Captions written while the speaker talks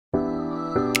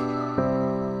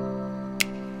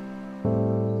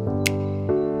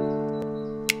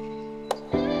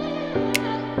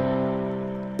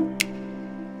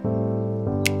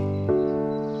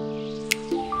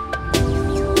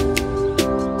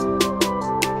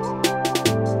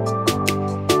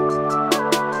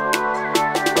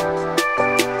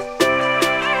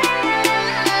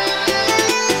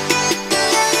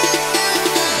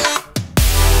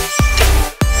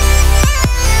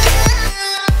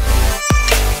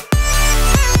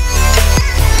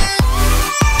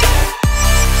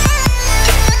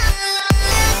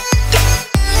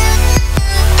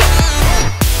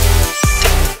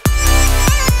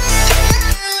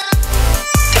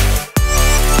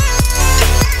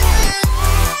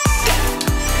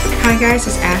guys,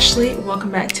 it's Ashley. Welcome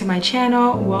back to my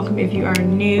channel. Welcome if you are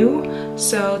new.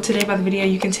 So today by the video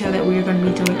you can tell that we're going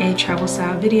to be doing a travel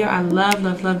style video. I love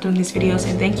doing these videos,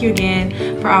 and thank you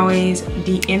again for always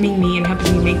DMing me and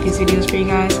helping me make these videos for you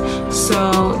guys.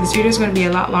 So this video is going to be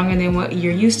a lot longer than what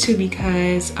you're used to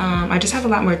because I just have a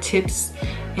lot more tips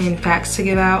and facts to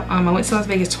give out. I went to Las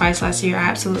Vegas twice last year. I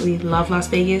absolutely love Las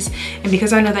Vegas, and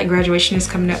because I know that graduation is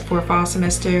coming up for fall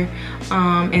semester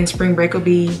and spring break will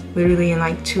be literally in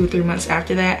like 2 or 3 months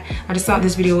after that, I just thought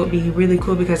this video would be really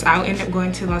cool because I'll end up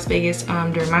going to Las Vegas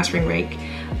during my spring break,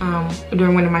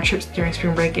 during one of my trips during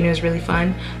spring break, and it was really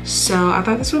fun. So I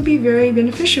thought this would be very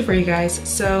beneficial for you guys.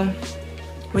 So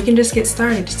we can just get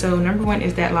started. So number one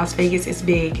is that Las Vegas is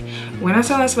big. When I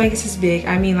say Las Vegas is big,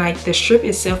 I mean like the strip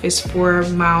itself is 4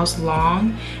 miles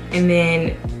long, and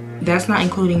then that's not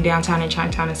including downtown and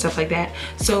Chinatown and stuff like that.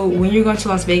 So when you're going to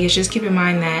Las Vegas, just keep in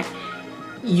mind that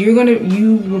you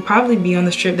will probably be on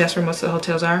the strip. That's where most of the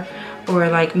hotels are, or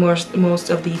like most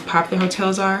of the popular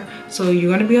hotels are. So you're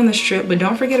going to be on the strip, but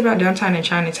don't forget about downtown and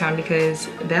Chinatown because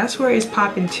that's where it's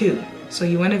popping too. So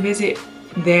you want to visit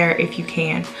there if you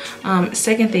can.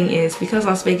 Second thing is, because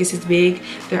Las Vegas is big,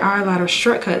 there are a lot of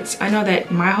shortcuts. I know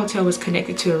that my hotel was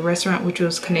connected to a restaurant which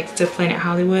was connected to Planet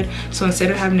Hollywood, so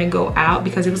instead of having to go out,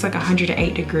 because it was like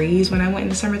 108 degrees when I went in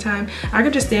the summertime, I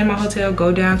could just stay in my hotel,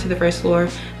 go down to the first floor,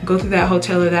 go through that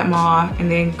hotel or that mall,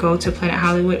 and then go to Planet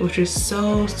Hollywood, which was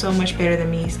so much better than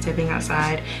me stepping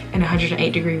outside in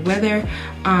 108 degree weather.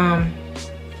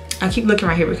 I keep looking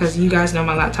right here because you guys know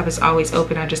my laptop is always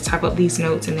open. I just type up these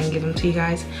notes and then give them to you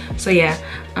guys. So yeah,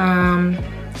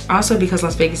 also because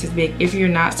Las Vegas is big, if you're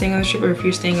not staying on the strip or if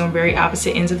you're staying on very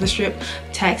opposite ends of the strip,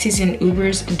 taxis and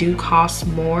Ubers do cost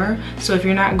more. So if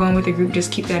you're not going with a group,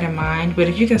 just keep that in mind. But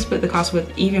if you can split the cost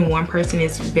with even one person,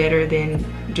 it's better than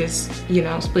just, you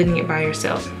know, splitting it by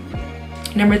yourself.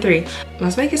 Number 3,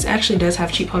 Las Vegas actually does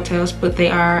have cheap hotels, but they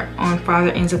are on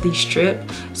farther ends of the strip.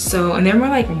 So, and they're more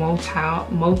like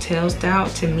motel style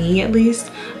to me at least.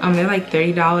 They're like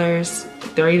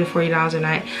 $30 to $40 a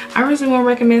night. I really won't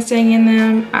recommend staying in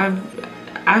them.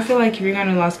 I feel like if you're going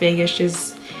to Las Vegas,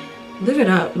 just live it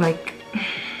up. Like,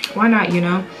 why not, you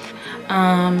know?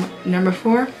 Number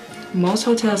 4, most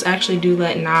hotels actually do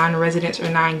let non-residents or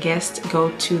non-guests go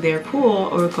to their pool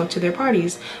or go to their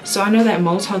parties. So I know that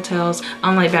most hotels,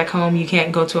 unlike back home, you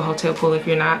can't go to a hotel pool if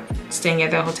you're not staying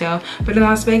at that hotel. But in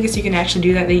Las Vegas, you can actually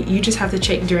do that. You just have to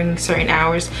check during certain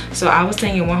hours. So I was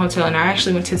staying in one hotel and I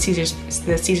actually went to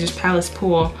the Caesar's Palace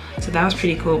pool. So that was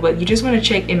pretty cool. But you just want to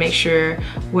check and make sure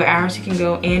what hours you can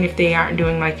go, and if they aren't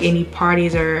doing like any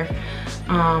parties or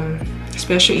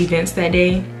special events that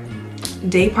day.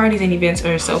 Day parties and events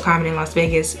are so common in Las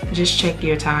Vegas. Just check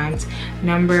your times.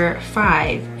 Number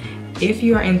 5, if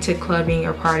you are into clubbing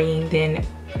or partying, then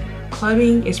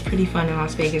clubbing is pretty fun in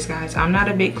Las Vegas, guys. I'm not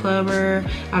a big clubber.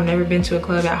 I've never been to a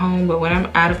club at home, but when I'm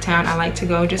out of town, I like to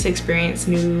go just experience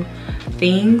new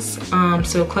things.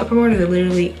 So club promoters are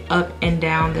literally up and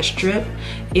down the strip.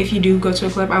 If you do go to a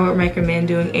club, I would recommend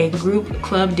doing a group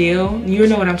club deal. You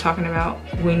know what I'm talking about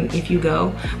if you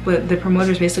go. But the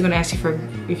promoter is basically going to ask you for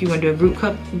if you want to do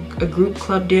a group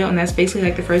club deal, and that's basically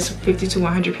like the first 50 to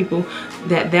 100 people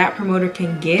that promoter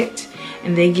can get,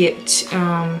 and they get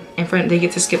they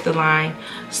get to skip the line.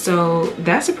 So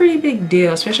that's a pretty big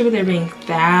deal, especially with there being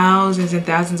thousands and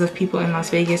thousands of people in Las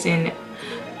Vegas and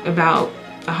about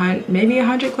maybe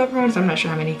 100 club promoters. I'm not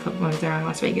sure how many club promoters there are in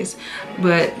Las Vegas,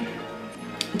 but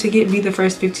to be the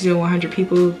first 50 to 100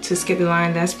 people to skip the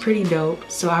line, that's pretty dope.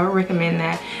 So I would recommend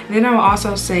that. And then I would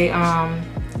also say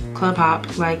club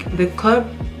hop. Like the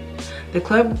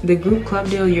group club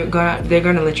deal, they're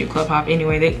gonna let you club hop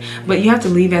anyway. But you have to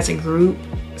leave as a group,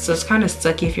 so it's kind of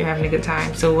sucky if you're having a good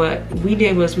time. So what we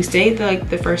did was we stayed like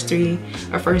the first 2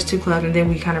 clubs, and then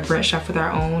we kind of branched off with our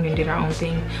own and did our own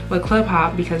thing. But club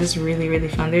hop, because it's really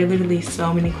fun. There are literally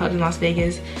so many clubs in Las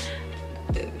Vegas.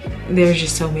 There's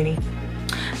just so many.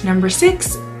 Number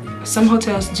 6, some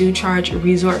hotels do charge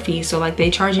resort fees. So like they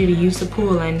charge you to use the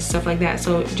pool and stuff like that.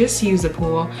 So just use the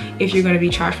pool. If you're going to be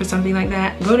charged for something like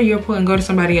that, go to your pool and go to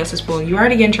somebody else's pool. You're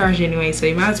already getting charged anyway, so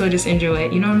you might as well just enjoy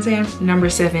it. You know what I'm saying? Number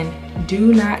 7,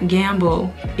 do not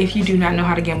gamble if you do not know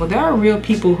how to gamble. There are real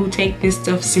people who take this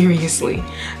stuff seriously.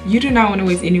 You do not want to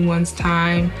waste anyone's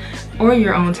time or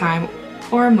your own time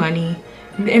or money.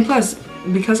 And plus,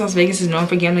 because Las Vegas is known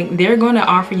for gambling, they're going to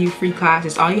offer you free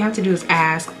classes. All you have to do is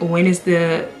ask, when is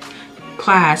the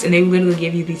class, and they literally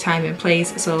give you the time and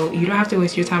place, so you don't have to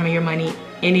waste your time or your money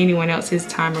and anyone else's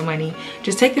time or money.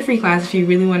 Just take the free class if you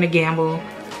really want to gamble.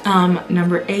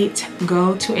 Number 8,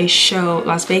 go to a show.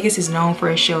 Las Vegas is known for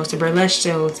its shows, the burlesque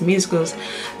shows, the musicals,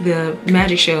 the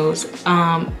magic shows.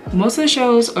 Most of the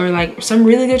shows, or like some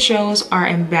really good shows, are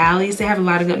in Bally's. They have a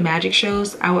lot of good magic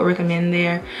shows. I would recommend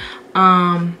there.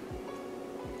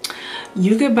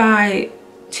 You could buy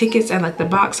tickets at like the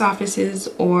box offices,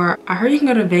 or I heard you can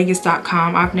go to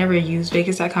vegas.com. I've never used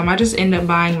vegas.com. I just end up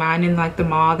buying mine in like the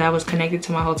mall that was connected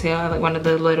to my hotel at like one of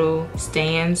the little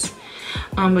stands.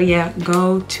 But yeah,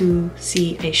 go to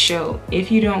see a show.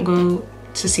 If you don't go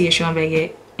to see a show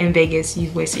in Vegas,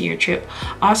 you've wasted your trip.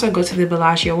 Also, go to the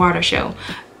Bellagio water show.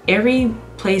 Every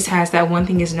place has that one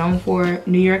thing it's known for.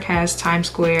 New York has Times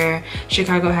Square,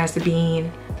 Chicago has the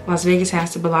Bean, Las Vegas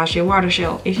has the Bellagio water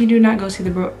show. If you do not go see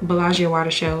the Bellagio water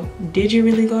show, did you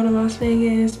really go to Las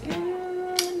Vegas?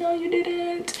 No, you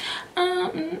didn't.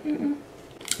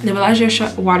 The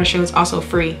Bellagio water show is also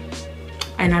free,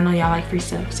 and I know y'all like free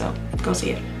stuff, so go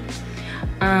see it.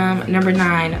 Number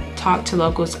 9, talk to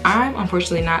locals. I'm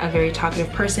unfortunately not a very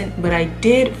talkative person, but I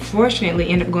did fortunately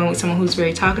end up going with someone who's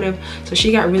very talkative. So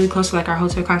she got really close to like our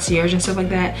hotel concierge and stuff like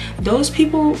that. Those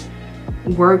people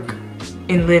work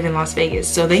and live in Las Vegas,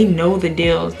 so they know the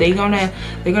deals. they're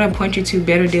gonna point you to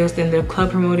better deals than the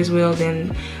club promoters will,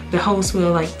 than the host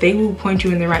will. Like, they will point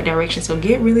you in the right direction. So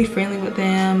get really friendly with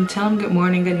them, tell them good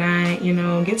morning, good night, you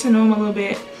know, get to know them a little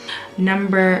bit.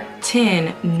 Number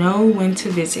 10, know when to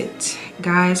visit.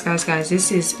 Guys,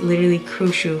 this is literally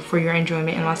crucial for your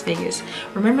enjoyment in Las Vegas.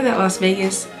 Remember that Las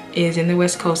Vegas is in the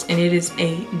West Coast and it is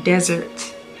a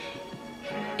desert.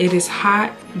 It is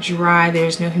hot, dry,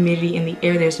 there's no humidity in the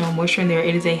air, there's no moisture in there.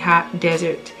 It is a hot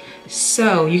desert.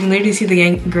 So you can literally see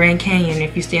the Grand Canyon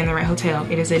if you stay in the right hotel.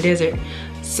 It is a desert.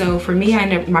 So for me,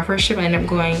 my first trip I ended up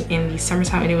going in the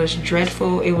summertime and it was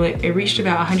dreadful. It reached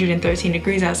about 113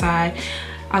 degrees outside.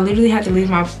 I literally had to leave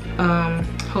my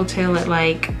hotel at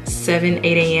like 7,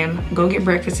 8 a.m. go get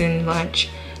breakfast and lunch,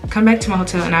 come back to my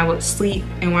hotel, and I would sleep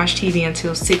and watch TV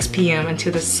until 6 p.m.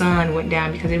 until the sun went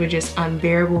down, because it was just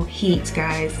unbearable heat,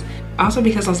 guys. Also,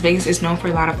 because Las Vegas is known for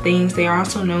a lot of things, they are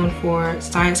also known for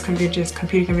science conventions,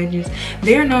 computer conventions.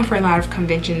 They are known for a lot of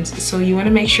conventions, so you want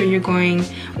to make sure you're going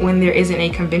when there isn't a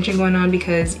convention going on,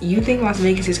 because you think Las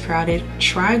Vegas is crowded.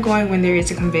 Try going when there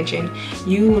is a convention.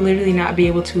 You will literally not be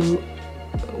able to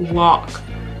walk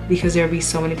because there'll be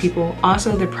so many people.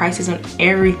 Also, the prices on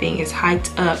everything is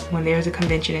hiked up when there's a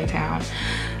convention in town.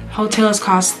 Hotels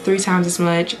cost 3 times as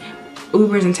much.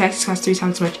 Ubers and taxis cost 3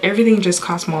 times as much. Everything just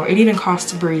costs more. It even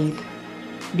costs to breathe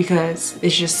because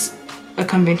it's just a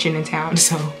convention in town.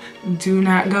 So do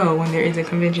not go when there is a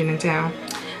convention in town.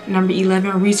 Number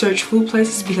 11, research food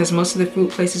places, because most of the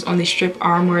food places on the strip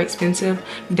are more expensive.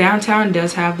 Downtown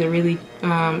does have the really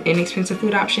inexpensive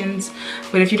food options,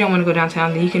 but if you don't want to go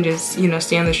downtown, then you can just, you know,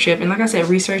 stay on the strip. And like I said,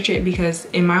 research it, because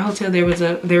in my hotel there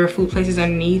were food places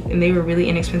underneath and they were really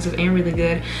inexpensive and really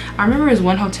good. I remember there was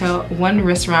one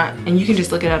restaurant, and you can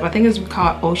just look it up. I think it's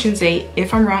called Ocean's 8.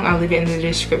 If I'm wrong, I'll leave it in the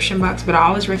description box, but I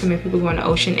always recommend people going to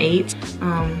Ocean 8.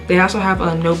 They also have a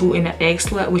Nobu and an Egg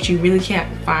Slut, which you really can't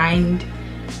find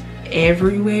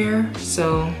everywhere,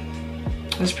 so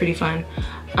that's pretty fun.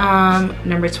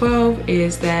 Number 12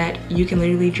 is that you can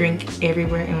literally drink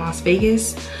everywhere in Las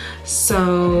Vegas.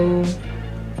 So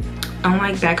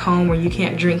unlike back home where you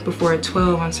can't drink before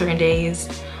 12 on certain days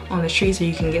on the streets, or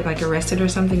you can get like arrested or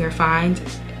something or fined,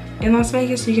 in Las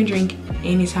Vegas you can drink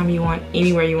anytime you want,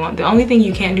 anywhere you want. The only thing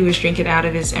you can't do is drink it out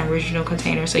of its original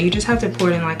container, so you just have to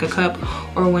pour it in like a cup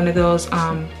or one of those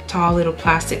tall little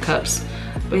plastic cups.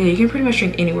 But yeah, you can pretty much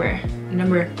drink anywhere.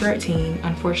 Number 13,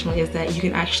 unfortunately, is that you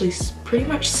can actually pretty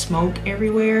much smoke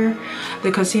everywhere.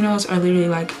 The casinos are literally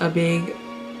like a big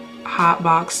hot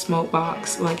box, smoke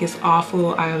box. Like, it's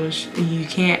awful. You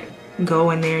can't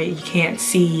go in there, you can't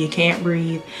see, you can't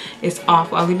breathe. It's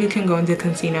awful. I literally couldn't go into the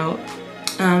casino.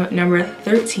 Number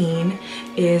 13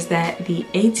 is that the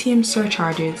ATM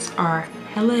surcharges are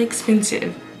hella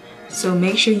expensive. So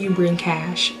make sure you bring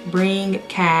cash. Bring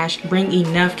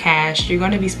enough cash. You're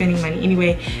gonna be spending money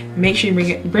anyway. Make sure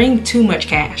you bring too much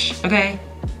cash, okay?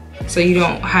 So you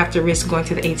don't have to risk going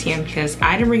to the ATM, because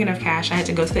I didn't bring enough cash. I had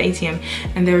to go to the ATM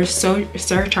and there were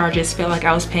surcharges. Felt like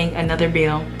I was paying another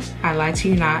bill. I lied to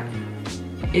you not.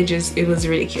 It was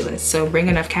ridiculous. So bring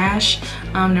enough cash.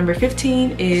 Number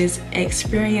 15 is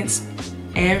experience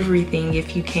everything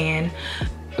if you can.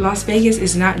 Las Vegas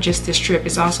is not just the strip,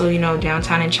 it's also, you know,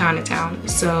 downtown and Chinatown.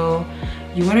 So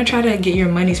you want to try to get your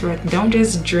money's worth. Don't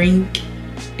just drink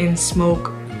and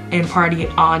smoke and party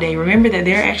all day. Remember that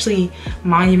there are actually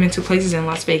monumental places in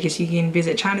Las Vegas. You can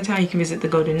visit Chinatown, you can visit the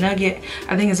Golden Nugget.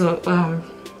 I think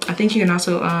you can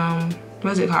also,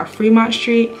 what is it called? Fremont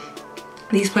Street.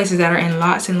 these places that are in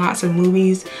lots and lots of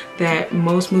movies, that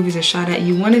most movies are shot at.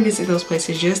 You want to visit those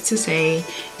places just to say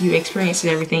you experienced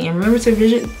everything. And remember to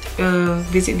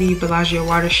visit the Bellagio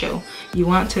water show. You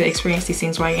want to experience these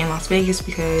things while you're in Las Vegas,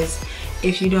 because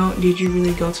if you don't, did you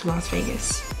really go to Las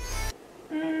Vegas?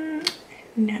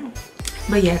 No.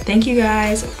 But yeah, thank you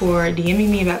guys for DMing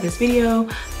me about this video.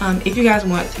 If you guys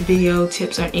want video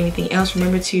tips on anything else,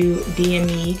 remember to DM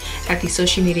me at the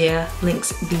social media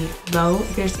links below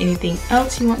if there's anything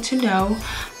else you want to know.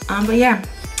 But yeah,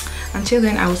 until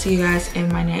then, I will see you guys in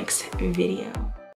my next video.